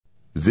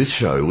This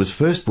show was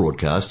first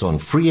broadcast on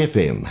Free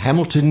FM,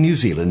 Hamilton, New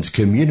Zealand's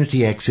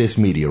community access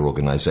media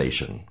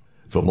organisation.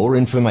 For more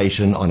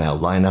information on our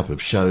lineup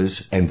of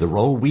shows and the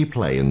role we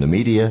play in the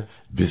media,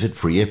 visit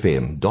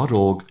freefm.org.nz.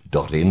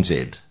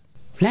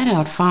 Flat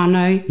Out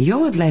Whānau,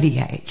 you're with Lady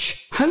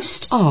H,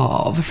 host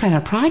of Flat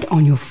Out Pride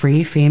on your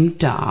Free FM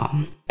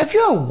dial. If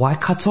you're a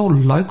Waikato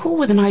local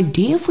with an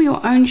idea for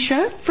your own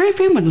show, Free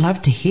FM would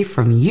love to hear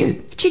from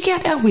you. Check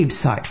out our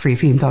website,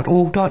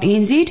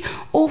 freefm.org.nz,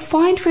 or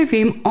find Free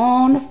FM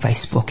on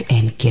Facebook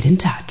and get in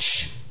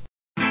touch.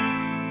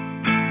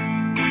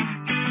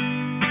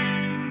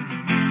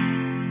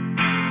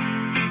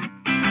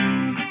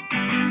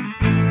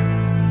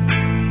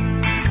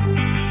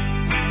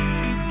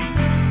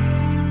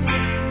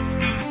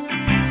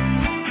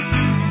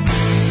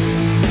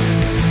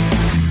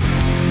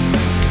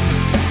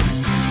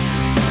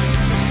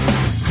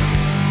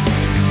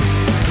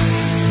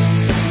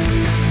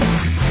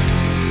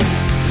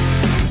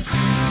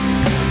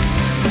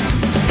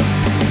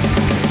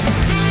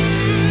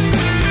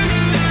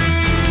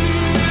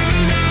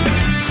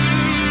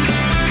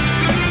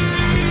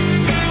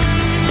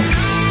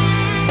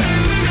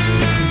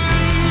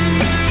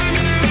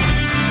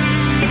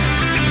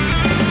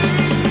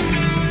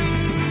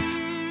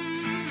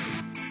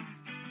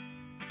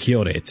 Kia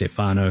ora te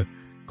whānau,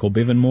 ko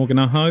Bevan Morgan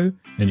aho,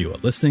 and you are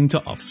listening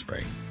to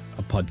Offspring,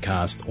 a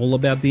podcast all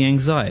about the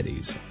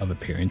anxieties of a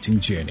parenting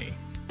journey.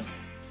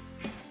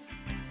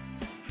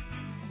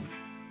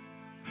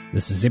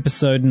 This is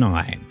episode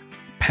 9,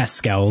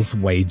 Pascal's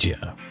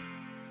Wager.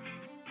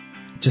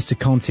 Just a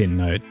content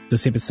note,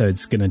 this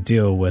episode's going to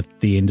deal with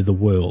the end of the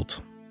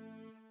world.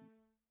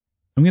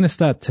 I'm going to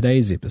start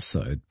today's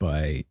episode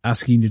by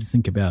asking you to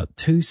think about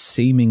two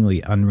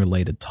seemingly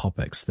unrelated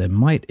topics that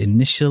might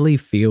initially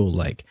feel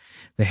like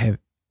they have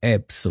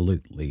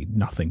absolutely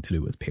nothing to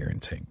do with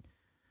parenting.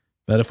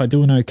 But if I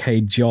do an okay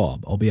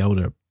job, I'll be able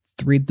to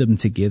thread them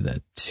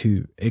together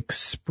to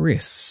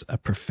express a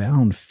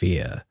profound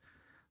fear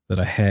that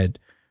I had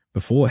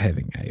before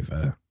having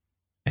Ava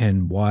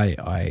and why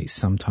I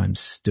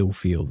sometimes still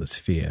feel this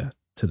fear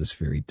to this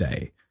very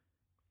day.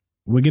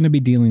 We're going to be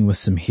dealing with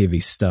some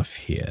heavy stuff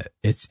here.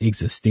 It's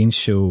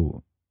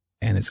existential,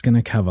 and it's going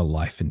to cover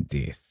life and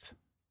death.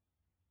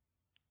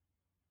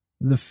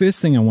 The first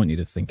thing I want you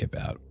to think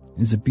about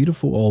is a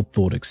beautiful old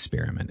thought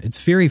experiment. It's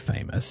very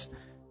famous.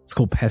 It's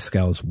called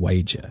Pascal's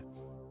Wager.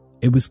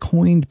 It was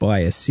coined by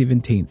a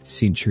 17th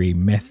century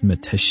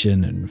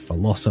mathematician and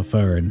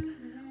philosopher and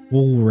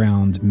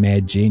all-round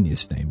mad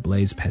genius named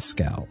Blaise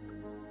Pascal.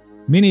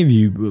 Many of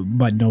you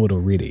might know it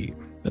already,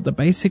 but the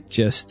basic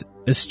gist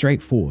is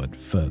straightforward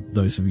for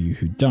those of you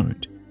who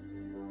don't.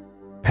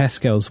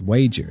 Pascal's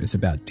Wager is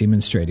about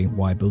demonstrating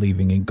why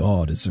believing in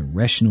God is a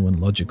rational and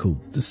logical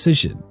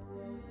decision.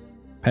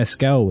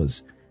 Pascal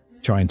was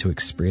trying to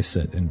express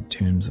it in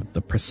terms of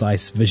the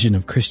precise vision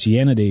of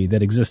Christianity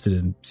that existed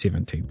in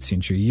 17th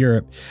century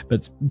Europe,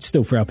 but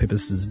still for our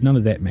purposes, none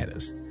of that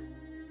matters.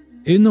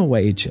 In the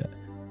wager,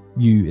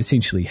 you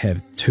essentially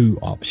have two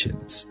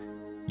options.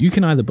 You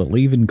can either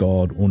believe in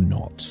God or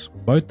not.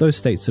 Both those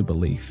states of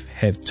belief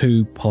have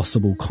two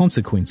possible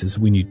consequences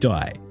when you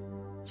die.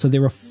 So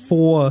there are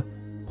 4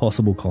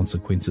 possible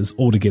consequences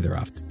altogether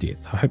after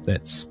death. I hope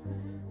that's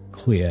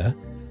clear.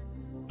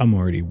 I'm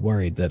already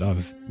worried that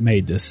I've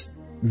made this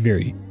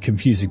very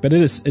confusing, but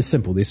it is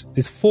simple.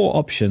 There's 4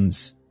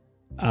 options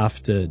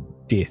after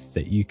death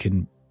that you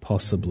can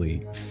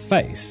possibly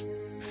face.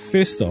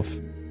 First off,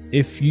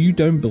 if you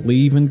don't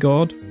believe in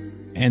God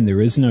and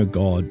there is no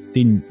God,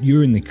 then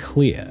you're in the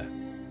clear.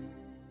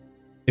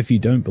 If you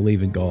don't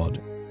believe in God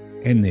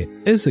and there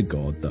is a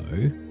God,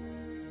 though,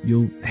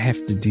 you'll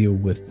have to deal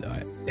with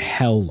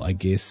hell, I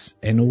guess,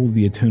 and all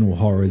the eternal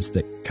horrors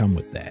that come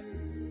with that.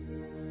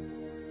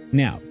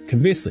 Now,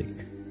 conversely,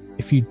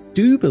 if you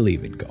do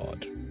believe in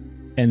God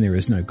and there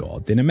is no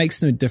God, then it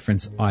makes no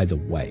difference either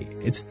way.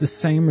 It's the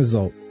same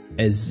result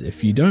as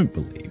if you don't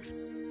believe.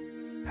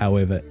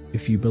 However,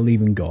 if you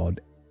believe in God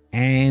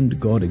and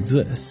God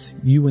exists,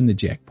 you win the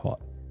jackpot.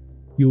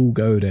 You'll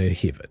go to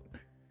heaven.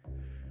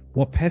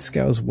 What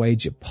Pascal's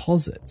Wager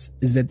posits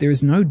is that there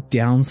is no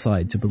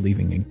downside to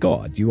believing in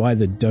God. You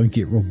either don't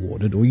get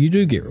rewarded or you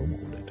do get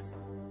rewarded.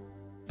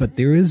 But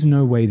there is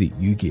no way that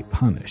you get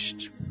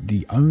punished.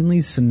 The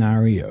only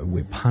scenario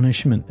where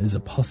punishment is a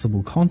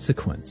possible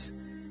consequence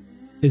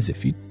is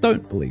if you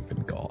don't believe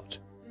in God.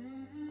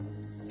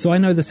 So I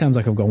know this sounds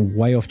like I've gone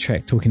way off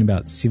track talking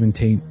about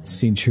 17th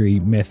century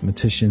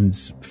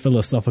mathematicians'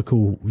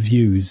 philosophical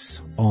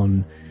views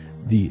on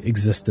the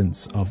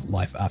existence of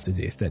life after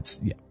death.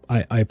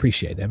 I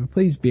appreciate that, but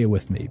please bear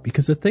with me,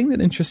 because the thing that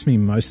interests me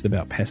most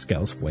about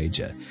Pascal's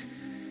Wager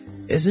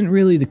isn't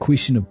really the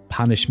question of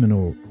punishment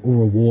or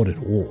reward at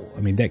all.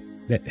 I mean,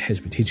 that has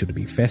potential to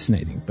be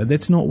fascinating, but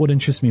that's not what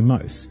interests me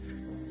most.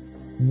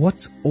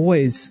 What's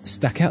always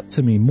stuck out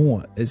to me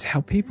more is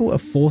how people are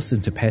forced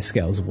into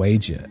Pascal's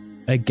Wager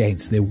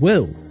against their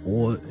will,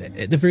 or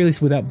at the very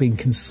least without being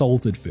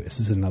consulted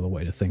first, is another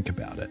way to think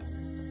about it.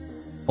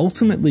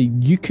 Ultimately,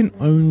 you can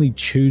only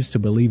choose to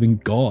believe in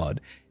God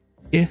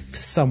if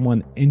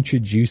someone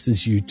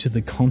introduces you to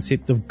the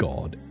concept of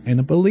God and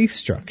a belief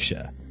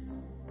structure.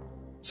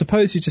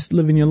 Suppose you're just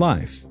living your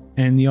life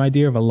and the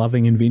idea of a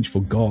loving and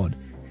vengeful God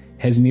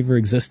has never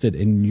existed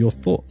in your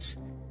thoughts.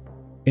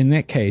 In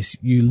that case,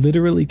 you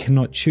literally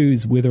cannot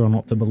choose whether or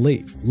not to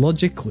believe.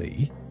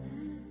 Logically,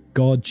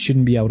 God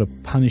shouldn't be able to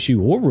punish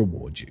you or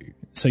reward you.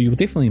 So you'll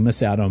definitely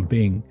miss out on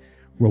being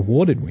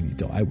rewarded when you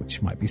die,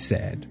 which might be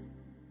sad.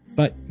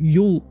 But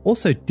you'll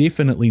also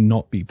definitely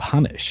not be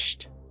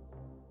punished.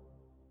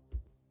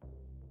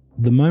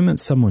 The moment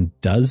someone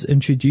does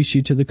introduce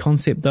you to the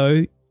concept,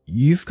 though,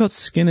 you've got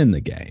skin in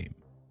the game.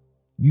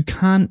 You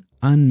can't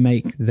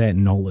unmake that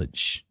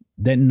knowledge.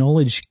 That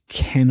knowledge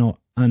cannot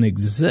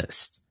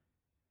unexist.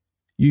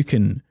 You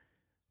can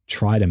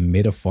try to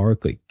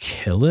metaphorically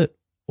kill it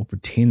or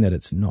pretend that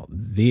it's not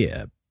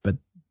there, but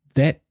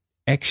that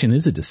action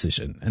is a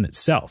decision in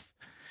itself.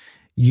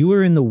 You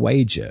are in the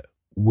wager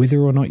whether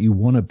or not you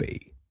want to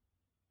be,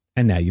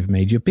 and now you've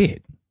made your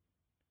bed.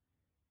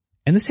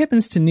 And this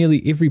happens to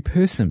nearly every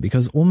person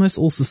because almost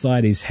all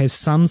societies have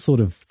some sort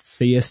of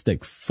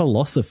theistic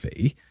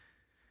philosophy,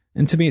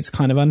 and to me it's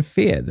kind of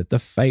unfair that the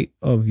fate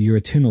of your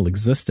eternal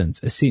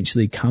existence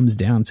essentially comes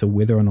down to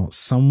whether or not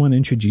someone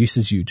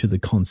introduces you to the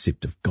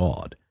concept of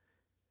God.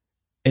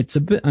 It's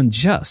a bit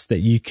unjust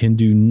that you can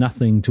do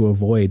nothing to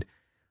avoid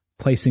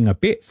placing a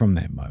bet from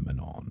that moment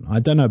on. I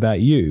don't know about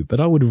you, but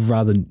I would have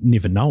rather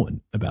never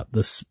known about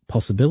this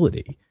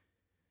possibility.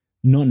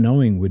 Not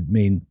knowing would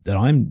mean that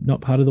I'm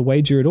not part of the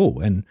wager at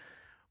all. And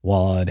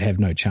while I'd have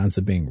no chance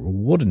of being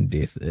rewarded in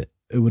death, it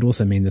would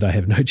also mean that I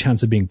have no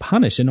chance of being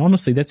punished. And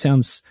honestly, that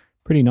sounds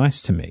pretty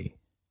nice to me.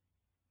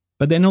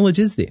 But that knowledge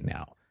is there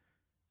now.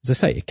 As I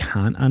say, it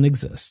can't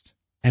unexist.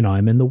 And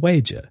I'm in the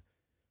wager,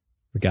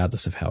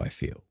 regardless of how I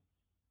feel.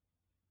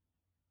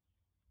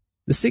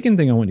 The second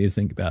thing I want you to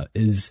think about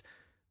is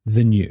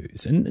the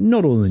news, and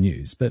not all the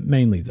news, but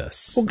mainly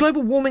this. Well,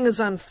 global warming is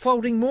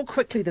unfolding more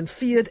quickly than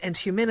feared, and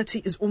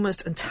humanity is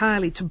almost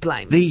entirely to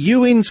blame. The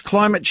UN's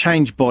climate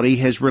change body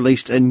has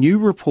released a new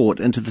report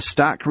into the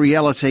stark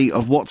reality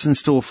of what's in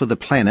store for the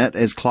planet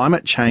as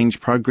climate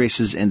change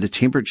progresses and the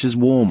temperatures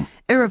warm.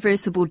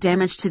 Irreversible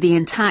damage to the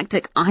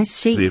Antarctic ice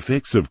sheets. The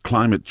effects of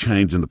climate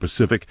change in the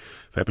Pacific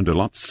have happened a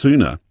lot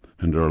sooner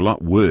and are a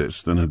lot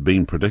worse than had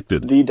been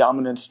predicted. The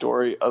dominant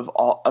story of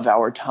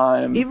our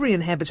time. Every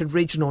inhabited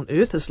region on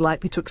Earth is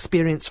likely to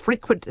experience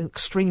frequent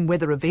extreme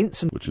weather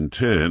events, which in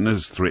turn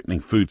is threatening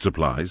food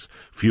supplies,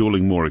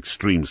 fueling more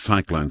extreme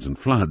cyclones and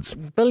floods.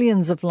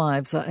 Billions of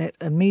lives are at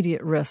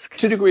immediate risk.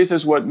 2 degrees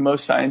is what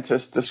most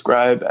scientists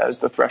describe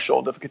as the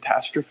threshold of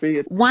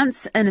catastrophe.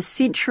 Once in a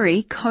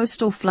century,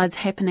 coastal floods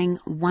happening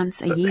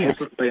once a year. It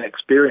hasn't been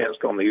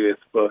experienced on the Earth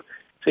for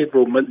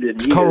several million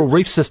years. Coral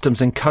reef systems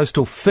and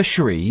coastal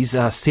fisheries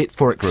are set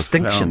for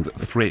extinction.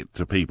 Profound threat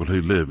to people who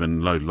live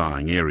in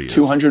low-lying areas.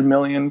 200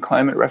 million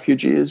climate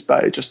refugees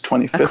by just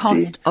 2050. A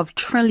cost of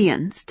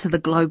trillions to the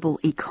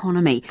global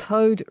economy.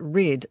 Code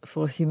red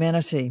for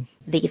humanity.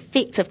 The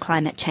effects of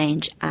climate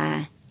change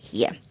are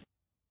here.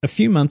 A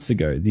few months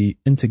ago, the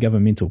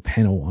Intergovernmental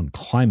Panel on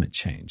Climate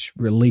Change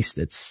released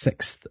its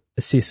 6th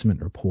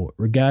assessment report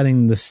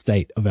regarding the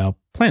state of our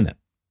planet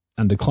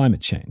under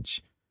climate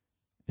change.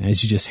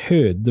 As you just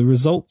heard, the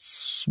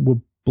results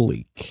were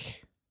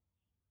bleak.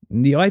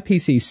 The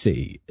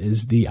IPCC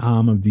is the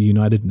arm of the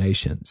United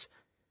Nations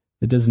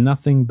that does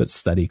nothing but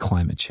study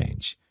climate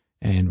change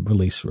and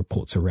release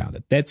reports around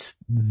it. That's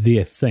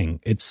their thing.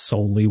 It's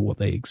solely what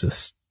they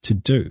exist to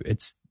do.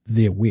 It's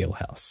their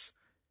wheelhouse.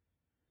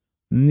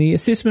 And the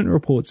assessment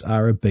reports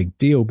are a big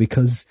deal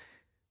because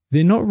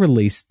they're not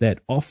released that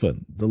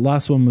often. The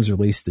last one was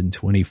released in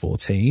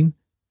 2014.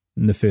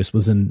 And the first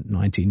was in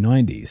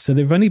 1990. So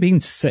there have only been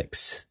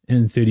 6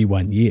 in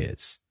 31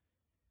 years.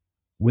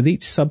 With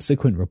each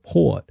subsequent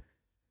report,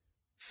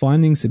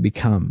 findings have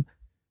become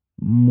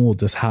more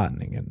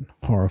disheartening and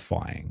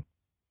horrifying.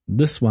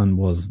 This one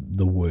was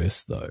the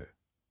worst, though.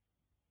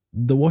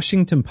 The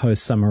Washington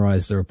Post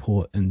summarized the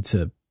report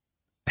into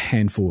a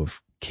handful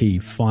of key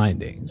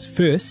findings.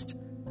 First,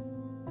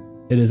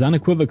 it is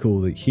unequivocal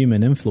that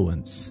human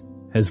influence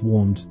has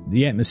warmed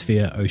the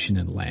atmosphere, ocean,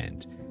 and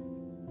land.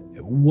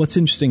 What's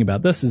interesting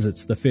about this is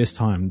it's the first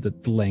time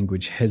that the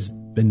language has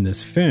been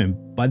this firm.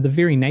 By the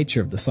very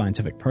nature of the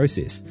scientific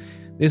process,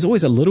 there's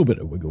always a little bit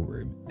of wiggle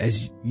room,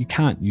 as you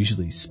can't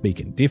usually speak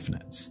in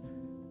definites.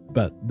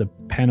 But the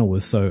panel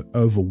was so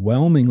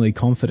overwhelmingly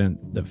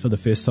confident that for the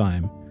first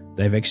time,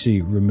 they've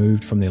actually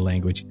removed from their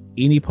language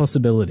any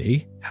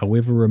possibility,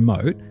 however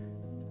remote,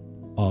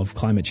 of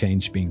climate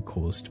change being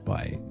caused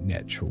by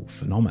natural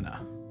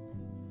phenomena.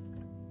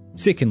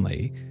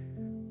 Secondly,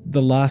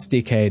 the last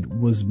decade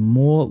was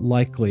more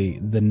likely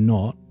than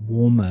not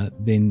warmer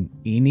than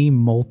any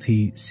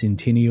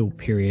multi-centennial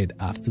period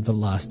after the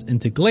last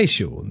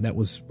interglacial, and that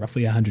was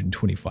roughly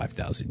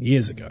 125,000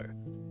 years ago.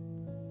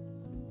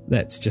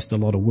 That's just a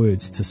lot of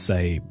words to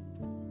say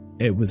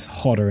it was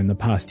hotter in the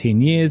past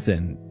 10 years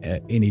than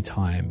at any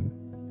time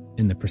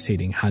in the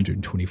preceding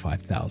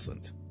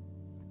 125,000.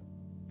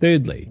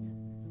 Thirdly,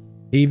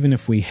 even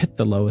if we hit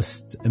the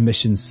lowest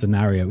emissions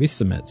scenario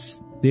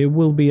estimates, there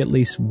will be at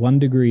least 1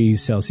 degree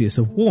Celsius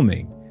of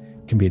warming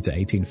compared to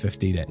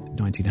 1850 to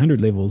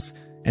 1900 levels,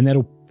 and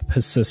that'll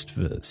persist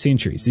for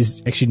centuries.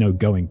 There's actually no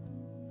going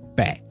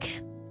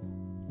back.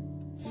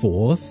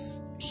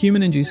 Fourth,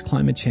 human-induced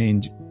climate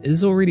change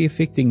is already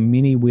affecting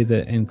many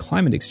weather and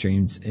climate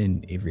extremes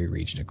in every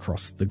region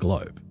across the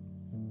globe.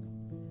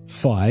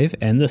 5,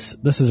 and this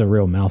is a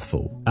real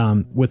mouthful,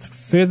 with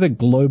further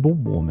global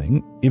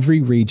warming,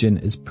 every region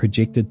is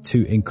projected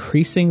to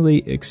increasingly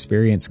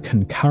experience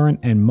concurrent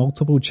and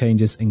multiple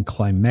changes in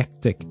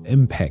climatic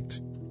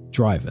impact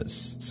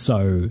drivers.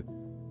 So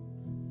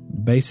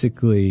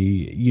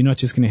basically, you're not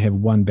just going to have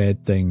one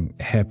bad thing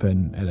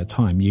happen at a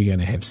time, you're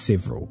going to have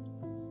several.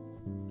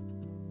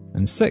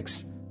 And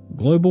 6,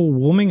 global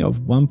warming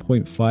of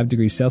 1.5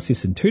 degrees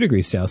Celsius and 2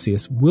 degrees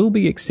Celsius will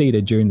be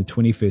exceeded during the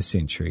 21st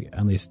century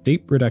unless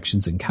deep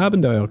reductions in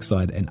carbon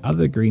dioxide and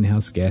other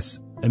greenhouse gas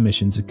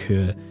emissions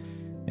occur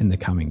in the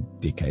coming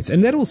decades.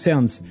 And that all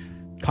sounds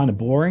kind of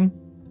boring.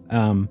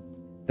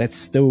 That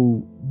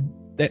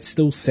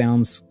still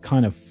sounds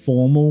kind of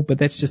formal, but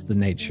that's just the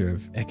nature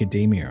of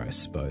academia, I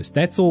suppose.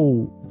 That's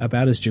all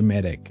about as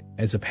dramatic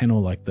as a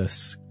panel like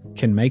this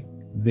can make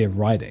their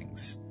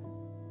writings.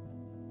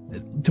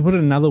 To put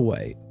it another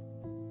way,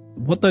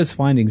 what those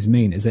findings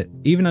mean is that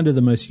even under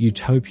the most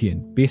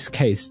utopian, best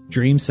case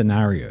dream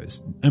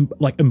scenarios,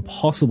 like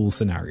impossible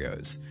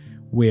scenarios,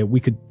 where we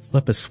could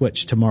flip a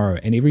switch tomorrow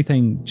and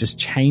everything just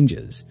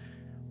changes,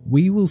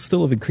 we will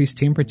still have increased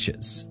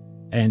temperatures,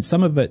 and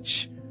some of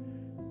which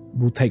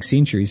will take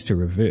centuries to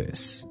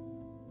reverse.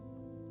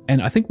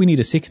 And I think we need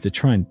a second to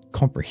try and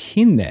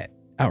comprehend that.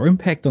 Our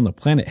impact on the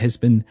planet has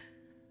been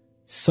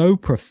so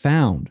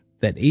profound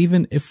that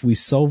even if we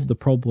solve the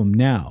problem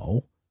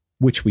now,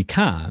 which we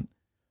can't,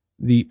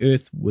 the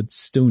Earth would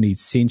still need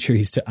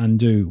centuries to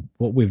undo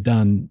what we've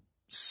done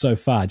so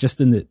far,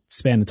 just in the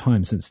span of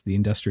time since the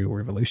Industrial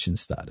Revolution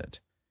started.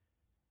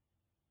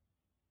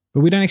 But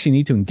we don't actually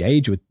need to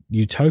engage with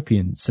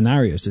utopian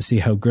scenarios to see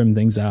how grim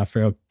things are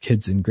for our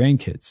kids and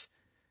grandkids.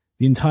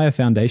 The entire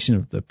foundation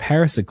of the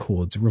Paris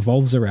Accords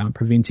revolves around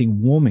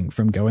preventing warming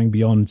from going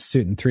beyond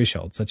certain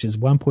thresholds, such as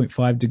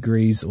 1.5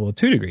 degrees or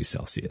 2 degrees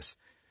Celsius.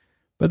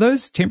 But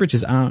those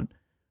temperatures aren't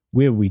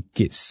where we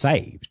get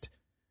saved.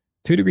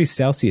 2 degrees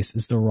Celsius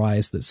is the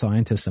rise that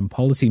scientists and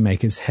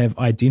policymakers have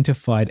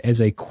identified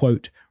as a,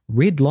 quote,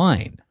 red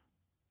line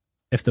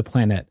if the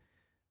planet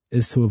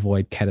is to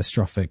avoid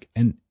catastrophic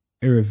and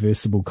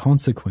irreversible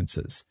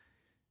consequences.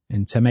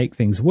 And to make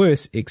things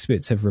worse,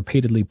 experts have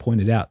repeatedly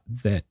pointed out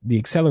that the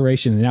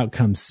acceleration and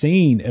outcomes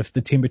seen if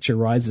the temperature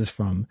rises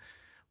from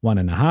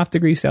 1.5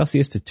 degrees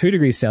Celsius to 2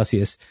 degrees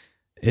Celsius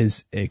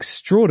is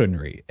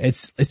extraordinary.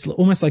 It's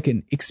almost like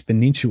an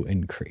exponential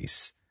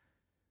increase.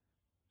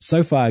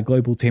 So far,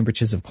 global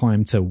temperatures have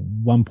climbed to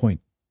 1.2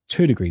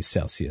 degrees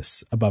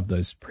Celsius above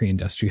those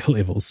pre-industrial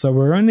levels. So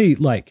we're only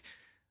like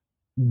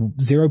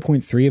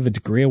 0.3 of a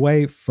degree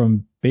away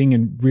from being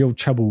in real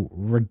trouble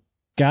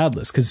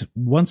regardless, because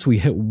once we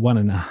hit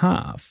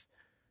 1.5,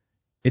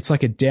 it's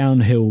like a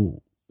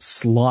downhill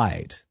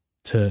slide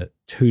to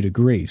 2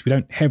 degrees. We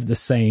don't have the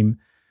same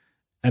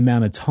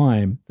amount of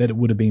time that it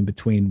would have been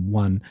between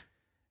 1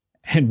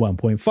 and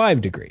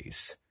 1.5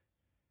 degrees.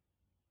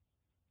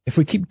 If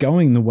we keep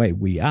going the way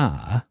we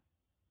are,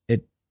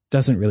 it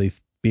doesn't really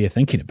bear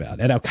thinking about.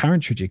 At our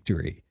current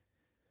trajectory,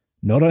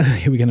 not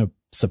only are we going to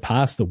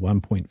surpass the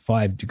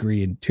 1.5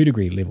 degree and 2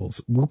 degree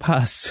levels, we'll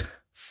pass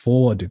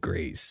 4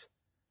 degrees.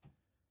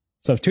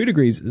 So if 2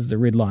 degrees is the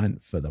red line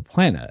for the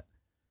planet,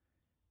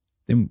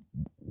 then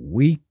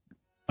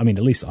at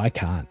least I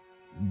can't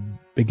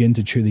begin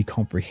to truly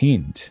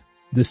comprehend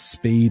the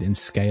speed and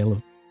scale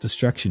of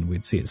destruction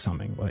we'd see at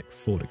something like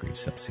 4 degrees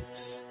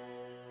Celsius.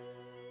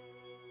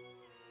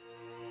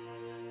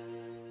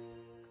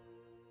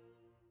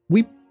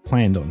 We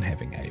planned on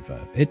having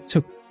Ava. It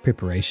took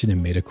preparation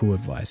and medical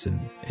advice and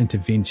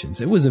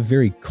interventions. It was a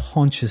very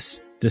conscious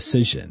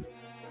decision.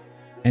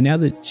 And now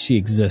that she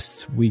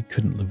exists, we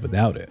couldn't live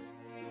without her.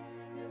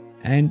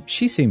 And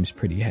she seems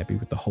pretty happy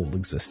with the whole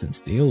existence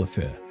deal, if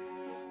her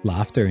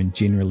laughter and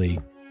generally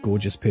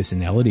gorgeous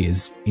personality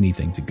is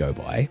anything to go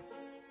by.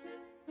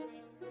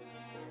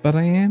 But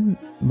I am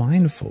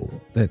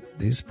mindful that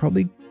there's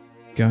probably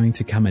going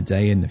to come a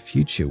day in the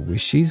future where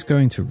she's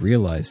going to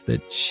realize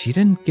that she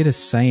didn't get a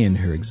say in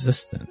her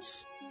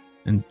existence,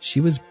 and she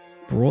was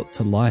brought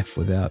to life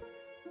without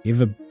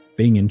ever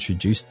being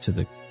introduced to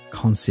the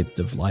concept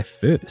of life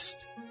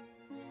first.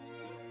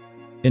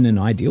 In an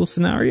ideal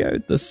scenario,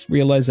 this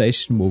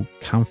realization will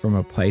come from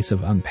a place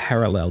of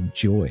unparalleled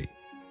joy.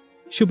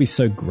 She'll be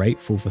so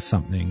grateful for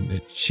something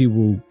that she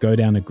will go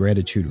down a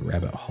gratitude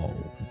rabbit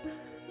hole.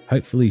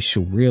 Hopefully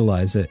she'll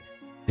realize that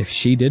if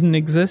she didn't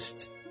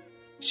exist,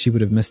 she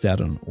would have missed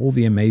out on all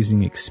the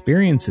amazing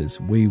experiences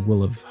we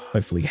will have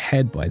hopefully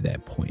had by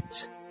that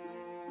point.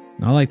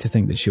 And I like to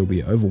think that she'll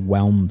be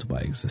overwhelmed by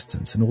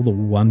existence and all the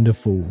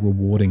wonderful,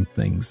 rewarding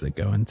things that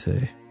go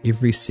into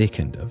every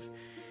second of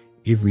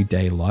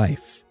everyday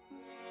life.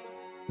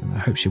 And I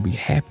hope she'll be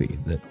happy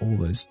that all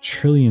those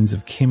trillions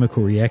of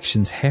chemical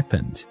reactions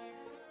happened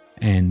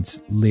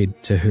and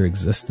led to her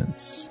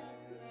existence.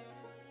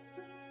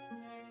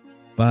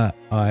 But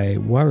I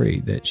worry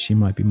that she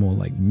might be more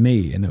like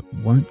me and it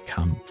won't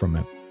come from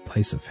a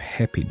place of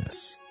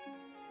happiness.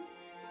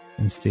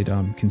 Instead,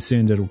 I'm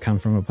concerned it'll come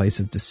from a place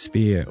of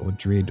despair or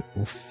dread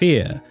or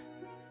fear.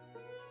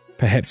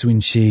 Perhaps when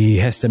she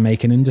has to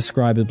make an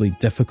indescribably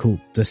difficult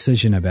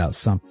decision about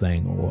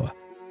something, or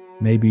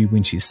maybe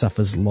when she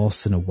suffers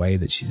loss in a way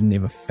that she's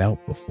never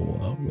felt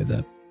before, where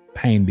the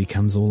pain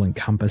becomes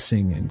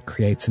all-encompassing and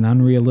creates an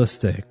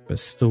unrealistic but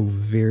still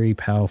very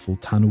powerful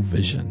tunnel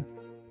vision.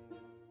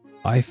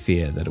 I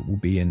fear that it will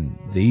be in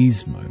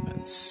these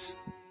moments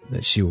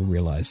that she will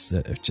realize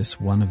that if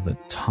just one of the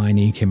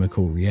tiny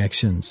chemical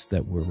reactions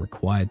that were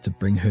required to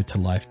bring her to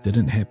life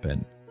didn't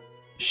happen,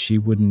 she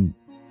wouldn't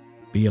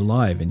be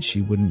alive and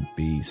she wouldn't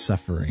be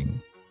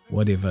suffering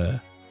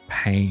whatever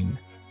pain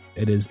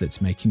it is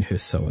that's making her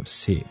so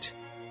upset.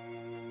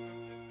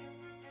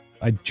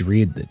 I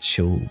dread that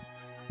she'll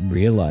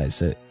realize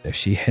that if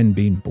she hadn't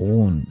been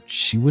born,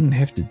 she wouldn't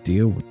have to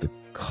deal with the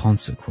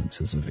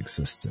consequences of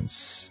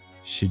existence.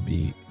 She'd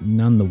be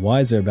none the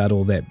wiser about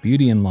all that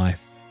beauty in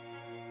life.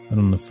 But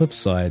on the flip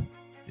side,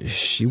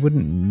 she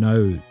wouldn't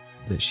know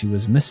that she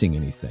was missing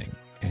anything,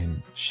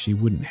 and she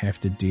wouldn't have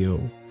to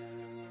deal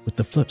with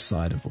the flip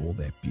side of all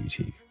that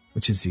beauty,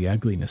 which is the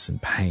ugliness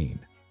and pain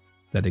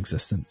that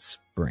existence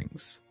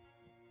brings.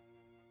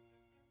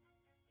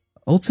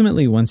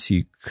 Ultimately, once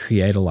you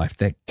create a life,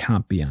 that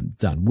can't be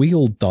undone. We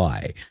all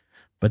die,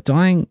 but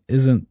dying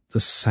isn't the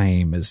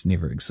same as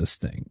never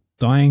existing.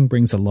 Dying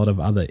brings a lot of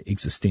other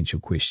existential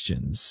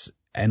questions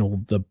and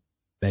all the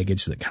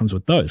baggage that comes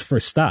with those. For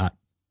a start,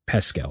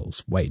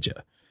 Pascal's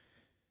wager.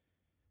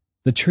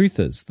 The truth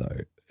is,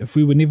 though, if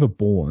we were never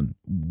born,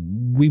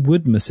 we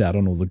would miss out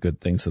on all the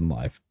good things in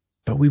life,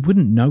 but we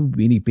wouldn't know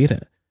any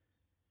better.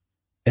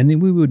 And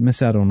then we would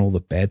miss out on all the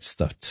bad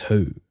stuff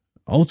too.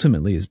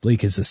 Ultimately, as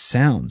bleak as this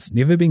sounds,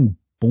 never being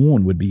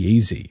born would be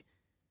easy.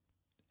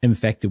 In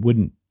fact, it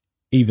wouldn't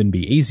even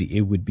be easy.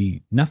 It would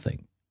be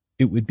nothing.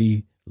 It would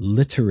be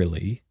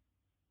literally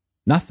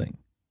nothing.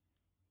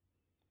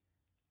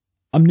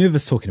 I'm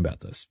nervous talking about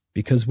this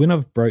because when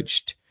I've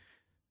broached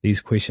these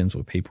questions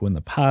with people in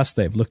the past,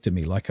 they've looked at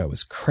me like I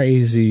was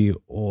crazy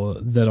or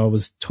that I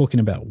was talking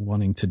about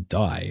wanting to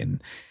die,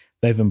 and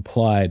they've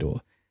implied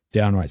or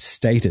downright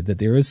stated that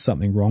there is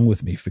something wrong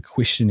with me for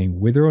questioning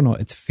whether or not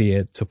it's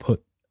fair to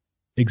put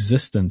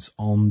existence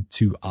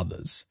onto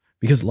others,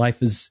 because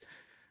life is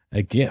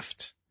a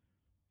gift.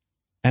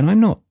 And I'm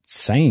not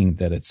saying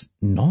that it's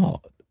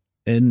not.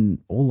 In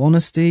all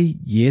honesty,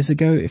 years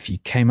ago, if you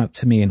came up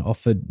to me and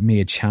offered me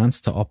a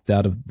chance to opt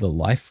out of the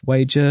life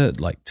wager,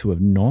 like to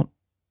have not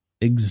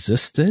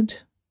existed,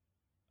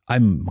 I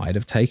might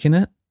have taken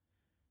it.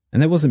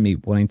 And that wasn't me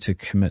wanting to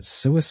commit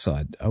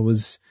suicide. I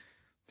was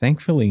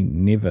thankfully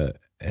never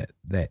at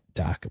that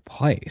darker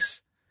place.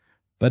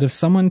 But if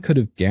someone could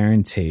have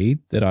guaranteed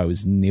that I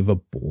was never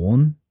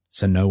born,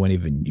 so no one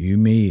ever knew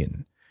me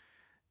and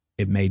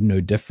it made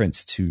no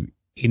difference to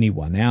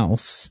anyone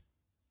else,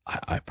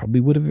 I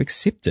probably would have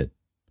accepted.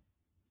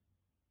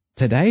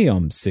 Today,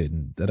 I'm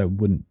certain that I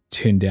wouldn't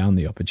turn down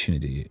the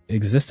opportunity of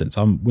existence.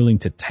 I'm willing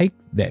to take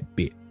that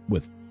bet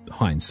with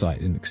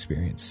hindsight and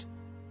experience.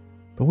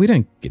 But we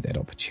don't get that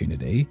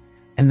opportunity,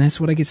 and that's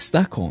what I get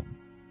stuck on.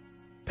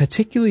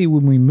 Particularly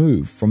when we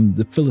move from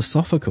the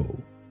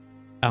philosophical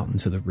out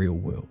into the real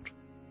world.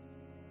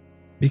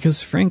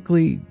 Because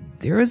frankly,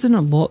 there isn't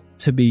a lot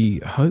to be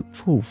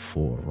hopeful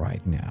for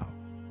right now.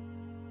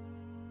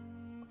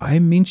 I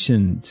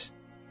mentioned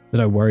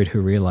that I worried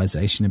her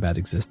realization about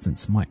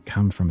existence might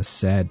come from a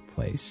sad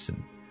place,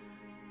 and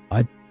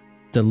I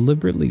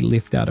deliberately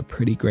left out a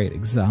pretty great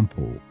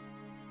example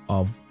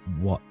of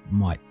what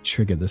might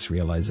trigger this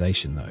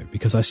realization, though,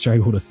 because I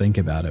struggle to think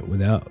about it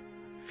without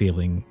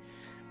feeling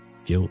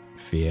guilt,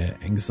 fear,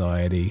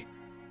 anxiety,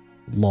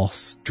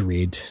 loss,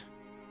 dread,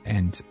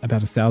 and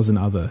about 1,000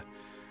 other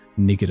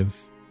negative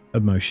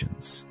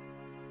emotions.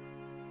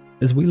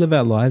 As we live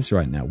our lives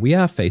right now, we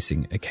are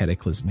facing a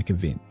cataclysmic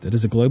event that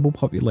as a global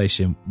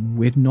population,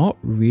 we're not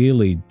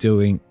really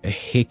doing a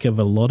heck of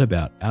a lot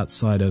about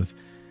outside of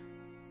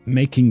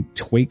making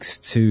tweaks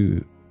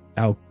to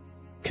our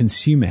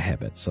consumer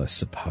habits, I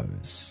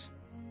suppose.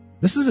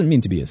 This isn't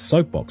meant to be a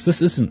soapbox.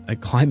 This isn't a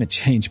climate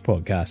change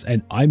podcast,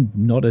 and I'm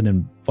not an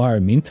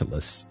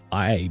environmentalist.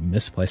 I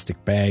miss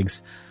plastic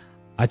bags.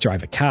 I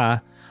drive a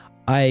car.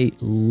 I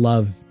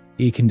love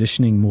air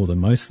conditioning more than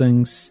most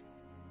things.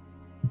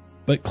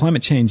 But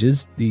climate change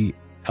is the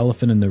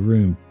elephant in the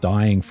room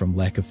dying from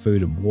lack of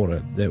food and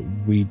water that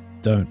we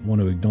don't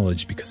want to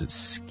acknowledge because it's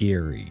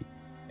scary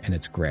and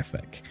it's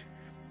graphic.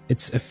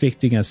 It's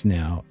affecting us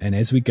now, and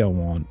as we go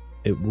on,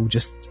 it will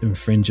just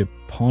infringe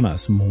upon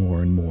us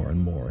more and more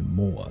and more and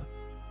more.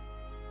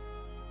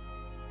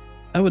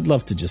 I would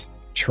love to just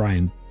try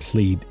and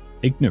plead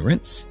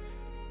ignorance,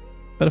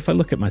 but if I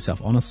look at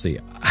myself honestly,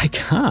 I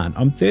can't.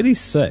 I'm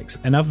 36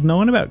 and I've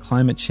known about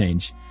climate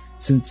change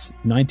since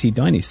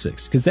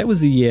 1996, because that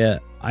was the year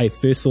I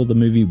first saw the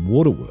movie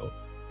Waterworld.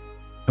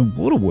 And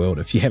Waterworld,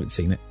 if you haven't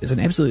seen it, is an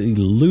absolutely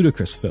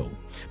ludicrous film.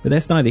 But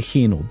that's neither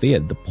here nor there.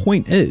 The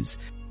point is,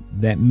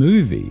 that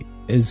movie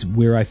is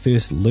where I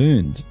first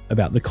learned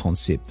about the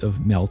concept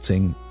of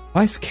melting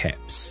ice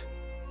caps.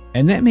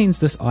 And that means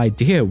this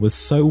idea was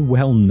so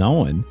well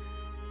known,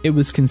 it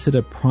was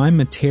considered prime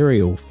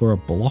material for a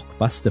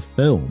blockbuster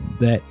film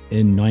that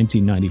in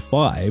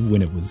 1995,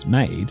 when it was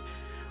made,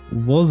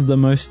 was the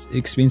most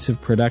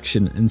expensive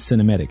production in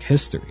cinematic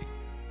history.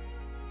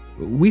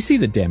 We see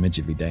the damage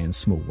every day in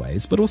small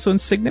ways, but also in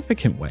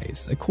significant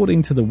ways.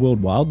 According to the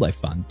World Wildlife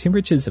Fund,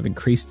 temperatures have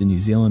increased in New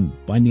Zealand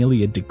by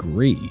nearly a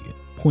degree,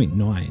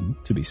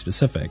 0.9 to be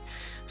specific,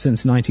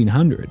 since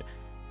 1900.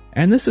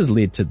 And this has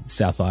led to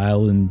South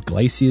Island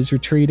glaciers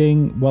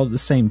retreating, while at the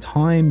same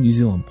time, New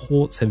Zealand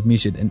ports have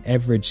measured an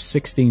average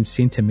 16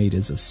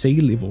 centimetres of sea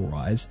level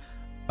rise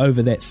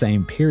over that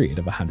same period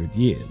of 100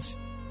 years.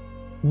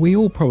 We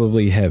all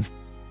probably have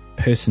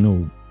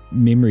personal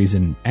memories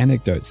and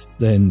anecdotes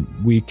that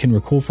we can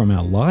recall from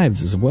our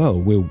lives as well,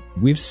 where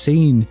we've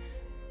seen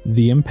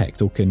the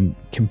impact or can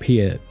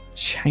compare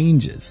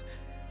changes.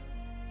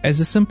 As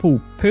a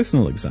simple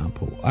personal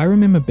example, I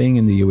remember being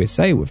in the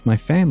USA with my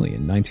family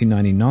in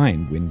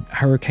 1999 when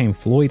Hurricane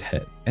Floyd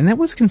hit, and that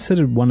was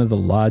considered one of the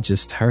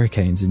largest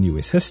hurricanes in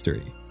US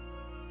history.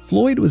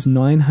 Floyd was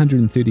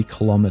 930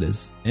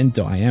 kilometers in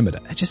diameter,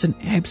 just an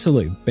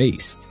absolute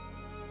beast.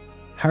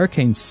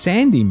 Hurricane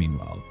Sandy,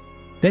 meanwhile,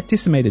 that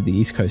decimated the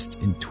East Coast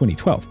in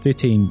 2012,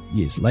 13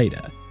 years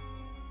later.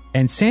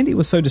 And Sandy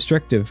was so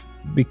destructive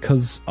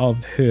because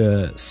of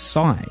her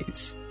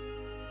size.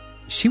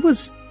 She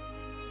was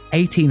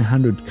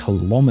 1,800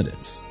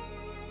 kilometers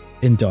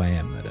in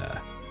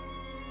diameter.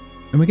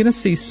 And we're going to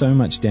see so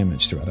much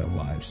damage throughout our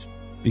lives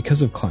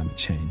because of climate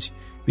change,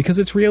 because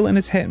it's real and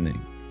it's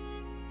happening.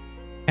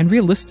 And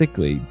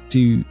realistically,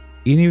 do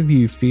any of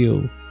you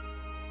feel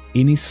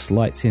any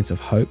slight sense of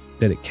hope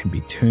that it can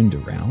be turned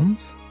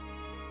around?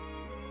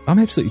 I'm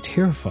absolutely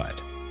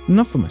terrified.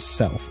 Not for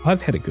myself,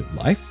 I've had a good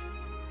life.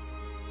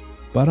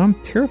 But I'm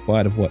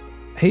terrified of what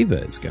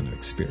Ava is going to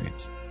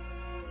experience.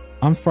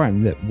 I'm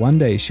frightened that one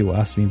day she'll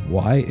ask me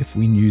why, if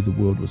we knew the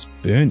world was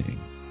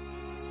burning,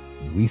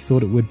 we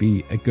thought it would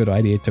be a good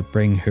idea to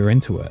bring her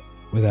into it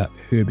without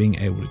her being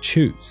able to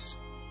choose.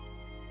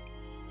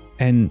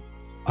 And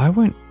I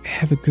won't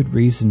have a good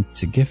reason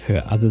to give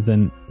her other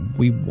than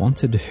we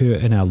wanted her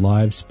in our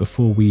lives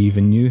before we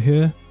even knew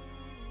her,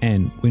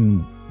 and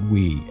when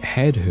we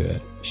had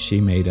her,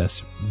 she made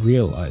us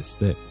realize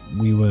that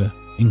we were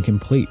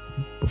incomplete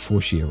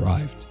before she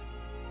arrived.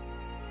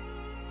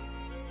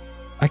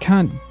 I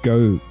can't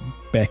go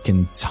back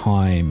in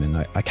time, and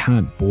I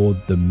can't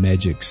board the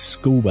magic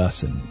school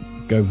bus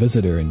and go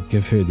visit her and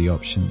give her the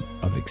option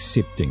of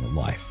accepting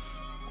life.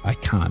 I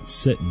can't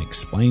sit and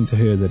explain to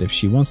her that if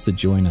she wants to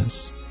join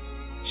us,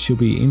 she'll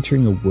be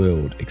entering a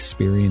world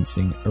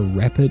experiencing a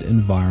rapid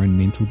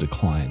environmental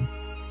decline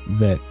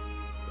that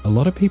a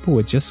lot of people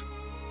are just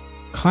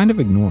kind of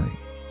ignoring.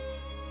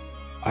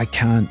 I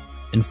can't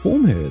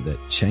inform her that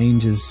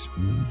change is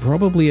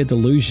probably a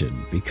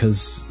delusion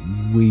because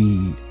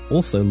we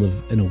also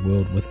live in a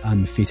world with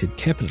unfettered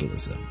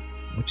capitalism,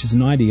 which is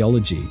an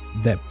ideology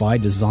that by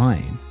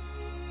design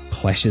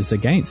clashes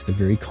against the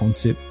very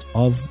concept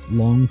of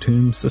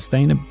long-term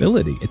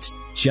sustainability. It's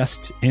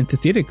just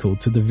antithetical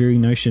to the very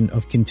notion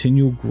of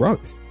continual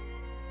growth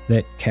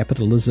that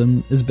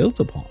capitalism is built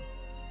upon.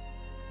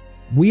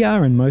 We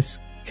are, in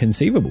most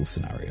conceivable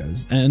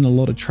scenarios, in a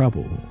lot of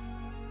trouble.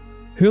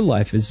 Her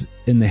life is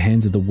in the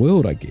hands of the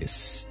world, I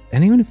guess.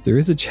 And even if there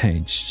is a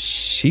change,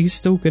 she's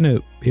still going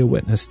to be a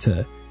witness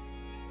to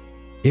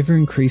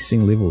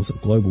ever-increasing levels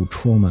of global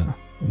trauma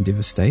and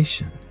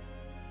devastation.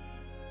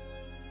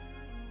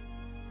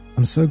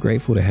 I'm so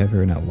grateful to have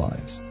her in our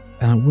lives,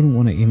 and I wouldn't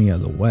want it any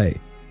other way.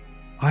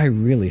 I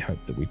really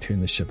hope that we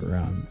turn the ship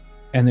around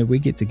and that we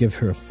get to give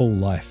her a full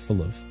life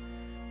full of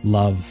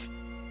love,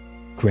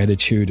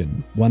 gratitude,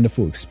 and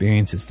wonderful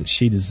experiences that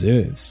she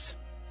deserves.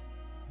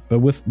 But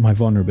with my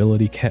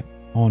vulnerability cap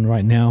on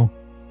right now,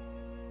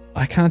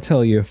 I can't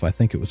tell you if I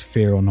think it was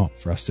fair or not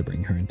for us to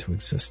bring her into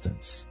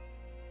existence.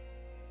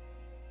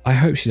 I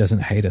hope she doesn't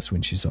hate us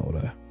when she's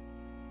older,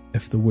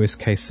 if the worst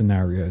case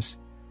scenarios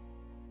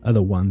are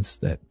the ones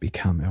that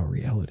become our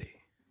reality.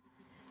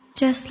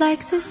 Just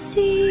like the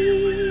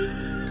sea,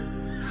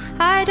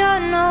 I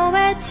don't know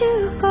where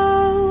to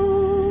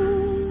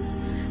go.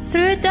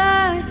 Through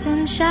dirt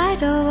and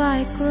shadow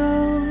I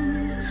grow.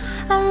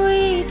 I'm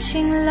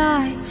reaching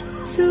light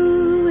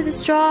through the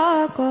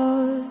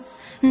struggle.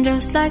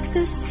 Just like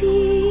the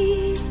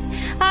sea,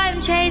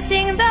 I'm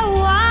chasing the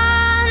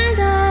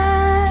wonder.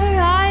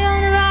 I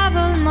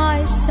unravel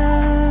myself,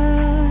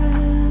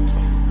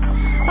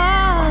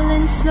 all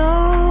in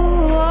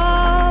slow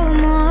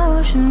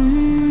motion.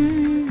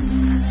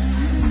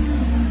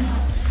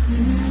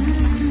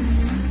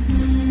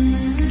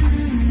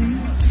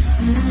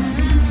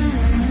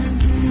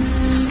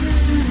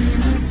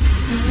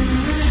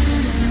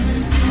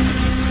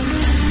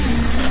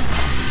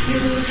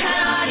 You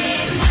cannot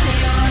eat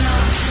money or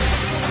not.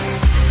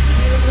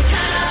 You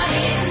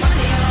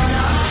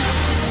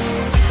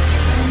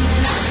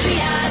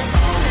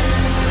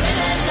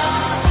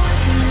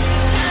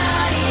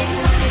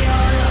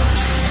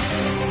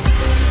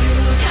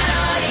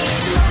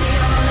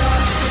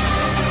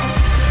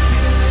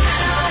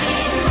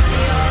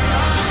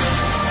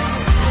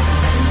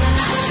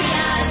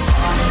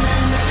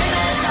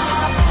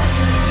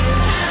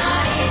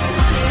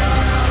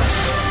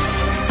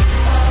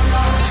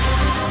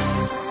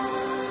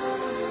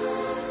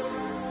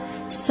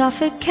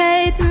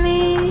suffocate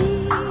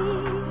me,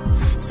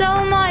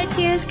 so my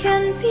tears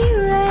can be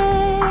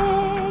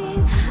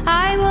rain.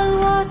 I will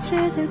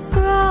water the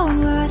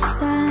ground where I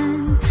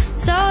stand,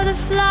 so the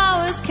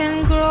flowers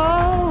can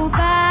grow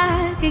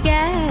back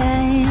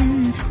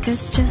again.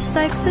 'Cause just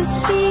like the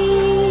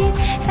sea,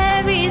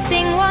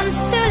 everything wants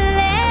to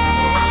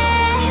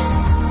land.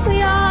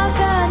 We are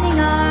burning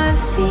our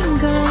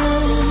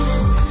fingers,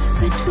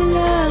 but we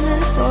learn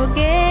and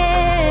forget.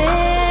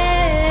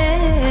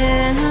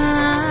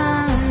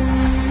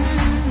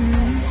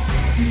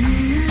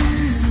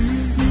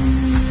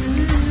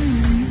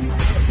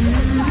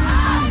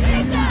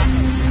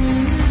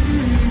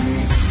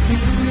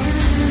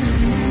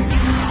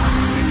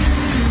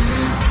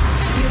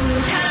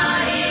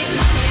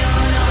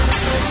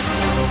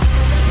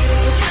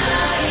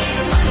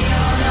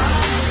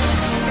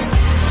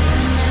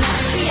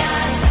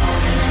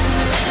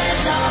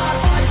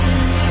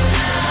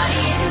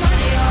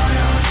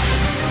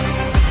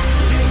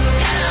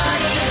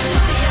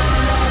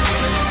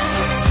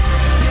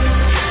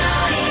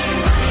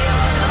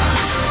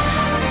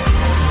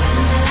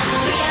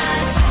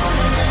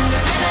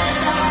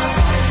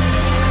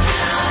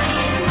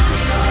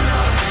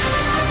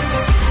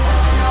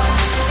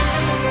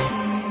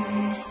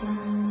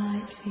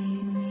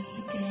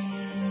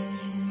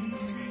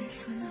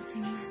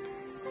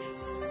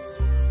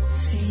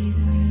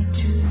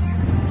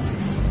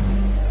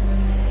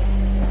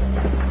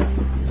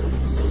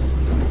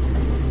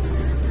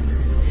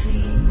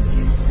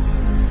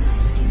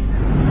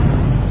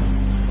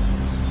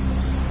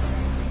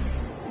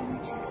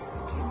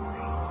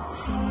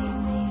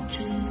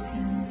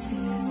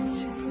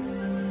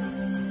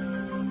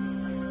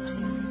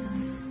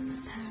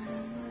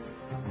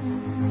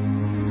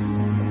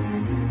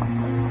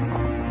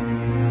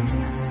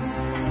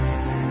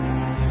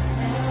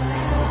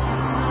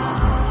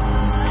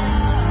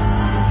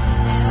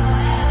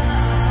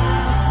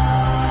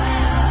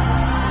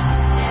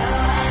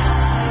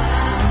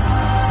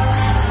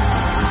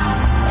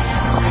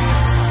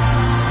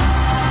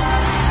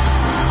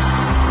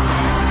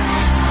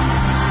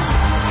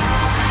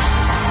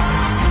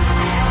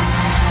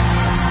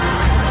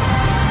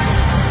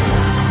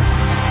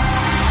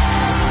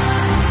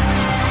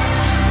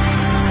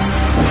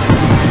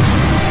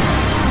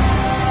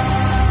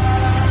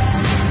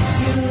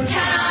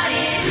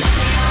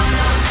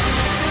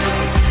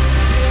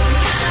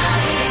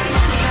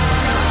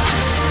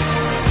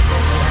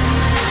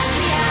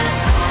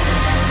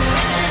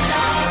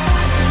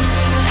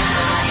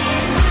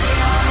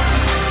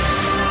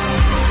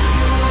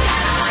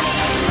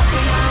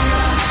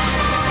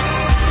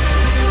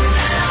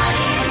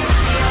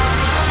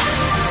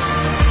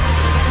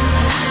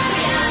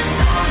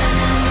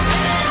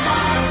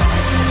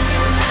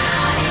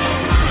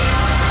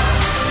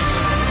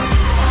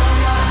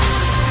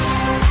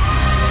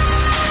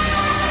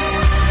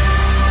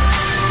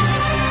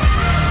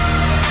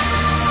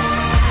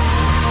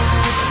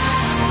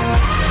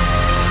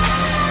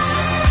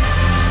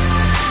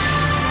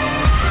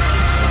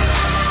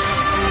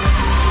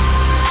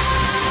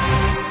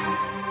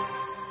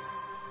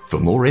 For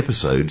more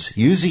episodes,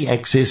 use the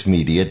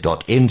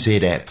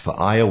accessmedia.nz app for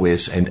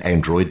iOS and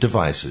Android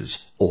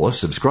devices, or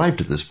subscribe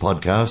to this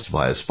podcast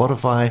via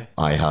Spotify,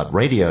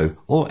 iHeartRadio,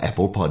 or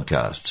Apple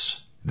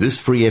Podcasts. This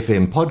Free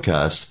FM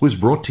podcast was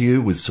brought to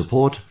you with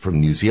support from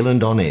New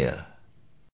Zealand On Air.